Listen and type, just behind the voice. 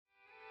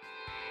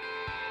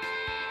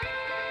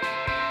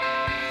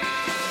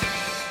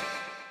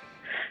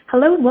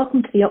Hello and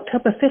welcome to the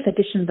October 5th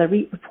edition of the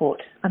REIT Report.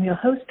 I'm your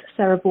host,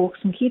 Sarah Borks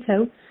from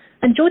Quito,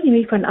 and joining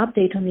me for an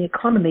update on the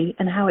economy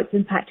and how it's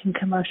impacting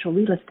commercial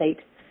real estate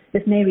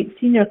is NAREIT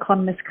Senior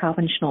Economist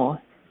Calvin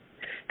Schnorr.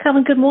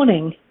 Calvin, good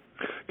morning.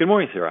 Good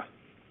morning, Sarah.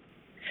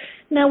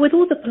 Now, with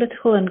all the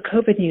political and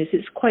COVID news,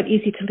 it's quite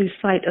easy to lose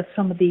sight of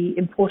some of the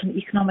important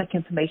economic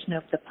information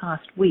over the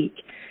past week.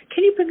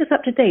 Can you bring us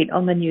up to date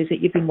on the news that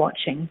you've been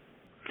watching?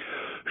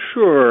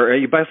 Sure.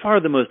 By far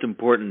the most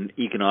important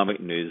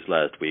economic news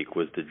last week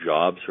was the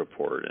jobs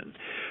report. And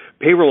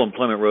payroll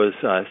employment rose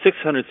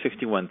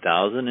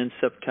 661,000 in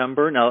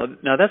September. Now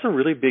that's a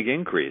really big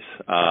increase.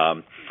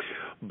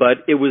 But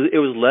it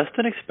was less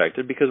than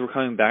expected because we're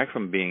coming back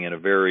from being in a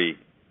very,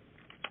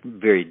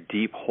 very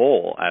deep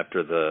hole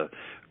after the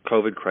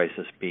COVID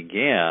crisis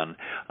began,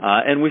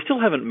 and we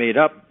still haven't made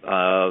up,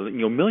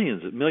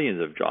 millions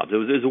of jobs. It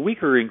was a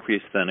weaker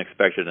increase than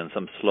expected and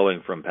some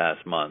slowing from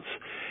past months.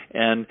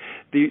 And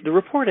the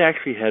report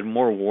actually had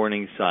more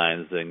warning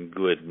signs than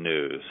good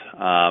news.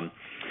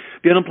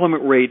 The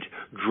unemployment rate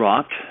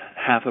dropped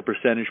half a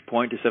percentage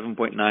point to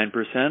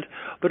 7.9%,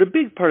 but a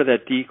big part of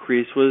that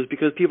decrease was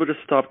because people just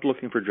stopped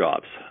looking for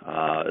jobs,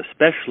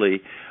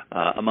 especially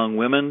among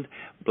women,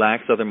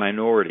 blacks, other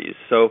minorities.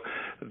 So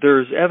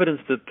there's evidence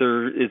that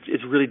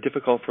it's really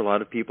difficult for a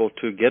lot of people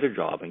to get a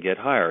job and get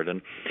hired.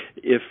 And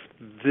if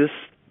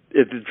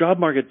the job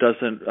market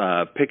doesn't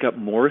pick up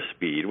more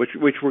speed, which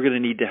we're going to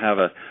need to have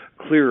a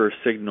clearer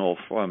signal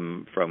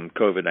from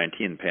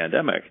COVID-19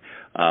 pandemic,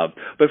 but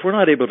if we're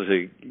not able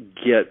to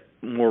get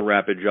more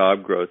rapid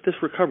job growth, this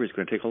recovery is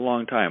going to take a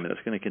long time, and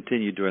it's going to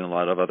continue doing a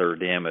lot of other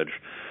damage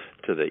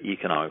to the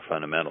economic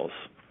fundamentals.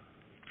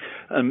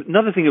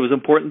 Another thing that was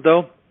important,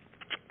 though,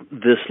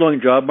 the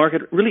slowing job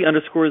market really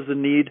underscores the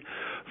need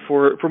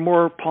for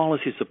more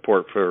policy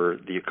support for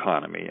the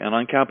economy. And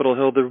on Capitol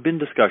Hill, there have been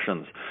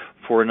discussions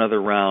for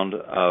another round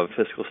of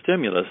fiscal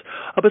stimulus,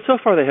 but so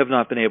far they have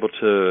not been able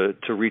to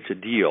reach a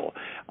deal.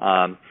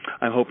 I'm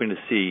hoping to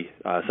see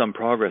some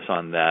progress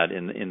on that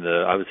in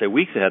the, I would say,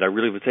 weeks ahead. I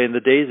really would say in the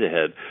days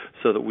ahead,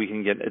 so that we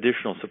can get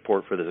additional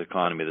support for this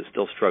economy that's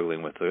still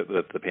struggling with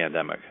the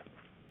pandemic.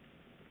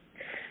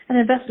 And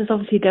investors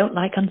obviously don't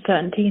like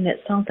uncertainty, and it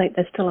sounds like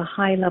there's still a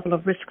high level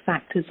of risk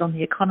factors on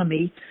the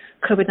economy,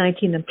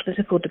 COVID-19 and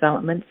political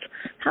developments.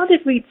 How did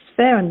REITs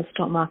fare in the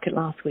stock market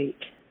last week?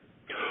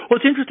 Well,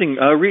 it's interesting.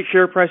 REIT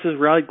share prices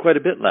rallied quite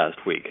a bit last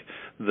week.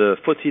 The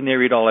FTSE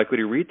NAREIT All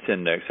Equity REITs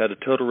Index had a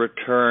total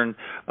return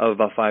of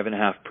about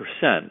 5.5%.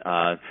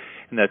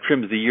 And that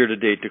trims the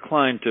year-to-date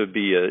decline to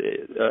be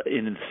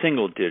in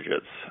single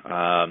digits.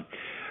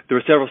 There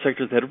were several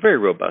sectors that had very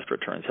robust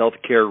returns.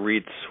 Healthcare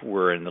REITs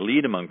were in the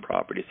lead among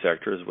property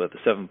sectors with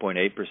a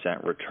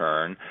 7.8%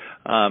 return.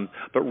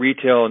 But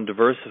retail and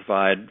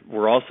diversified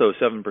were also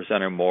 7%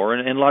 or more,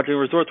 and lodging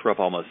resorts were up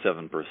almost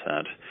 7%.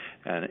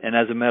 And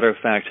as a matter of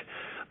fact,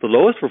 the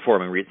lowest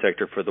performing REIT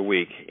sector for the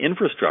week,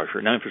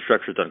 infrastructure. Now,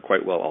 infrastructure has done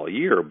quite well all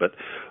year, but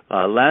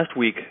last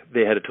week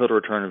they had a total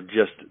return of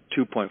just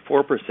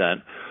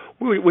 2.4%,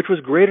 which was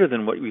greater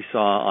than what we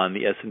saw on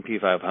the S&P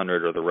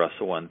 500 or the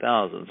Russell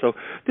 1000. So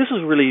this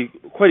was really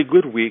quite a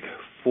good week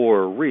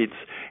for REITs.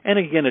 And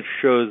again, it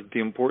shows the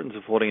importance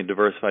of holding a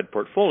diversified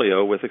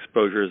portfolio with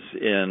exposures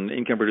in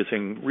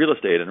income-producing real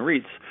estate and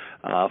REITs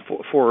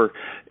for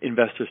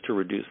investors to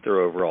reduce their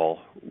overall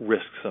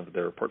risks of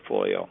their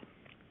portfolio.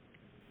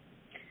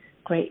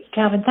 Great.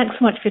 Calvin, thanks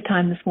so much for your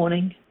time this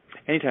morning.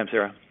 Anytime,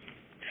 Sarah.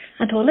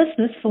 And to our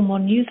listeners, for more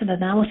news and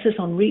analysis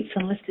on REITs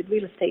and listed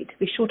real estate,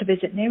 be sure to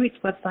visit NAREIT's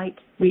website,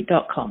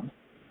 REIT.com.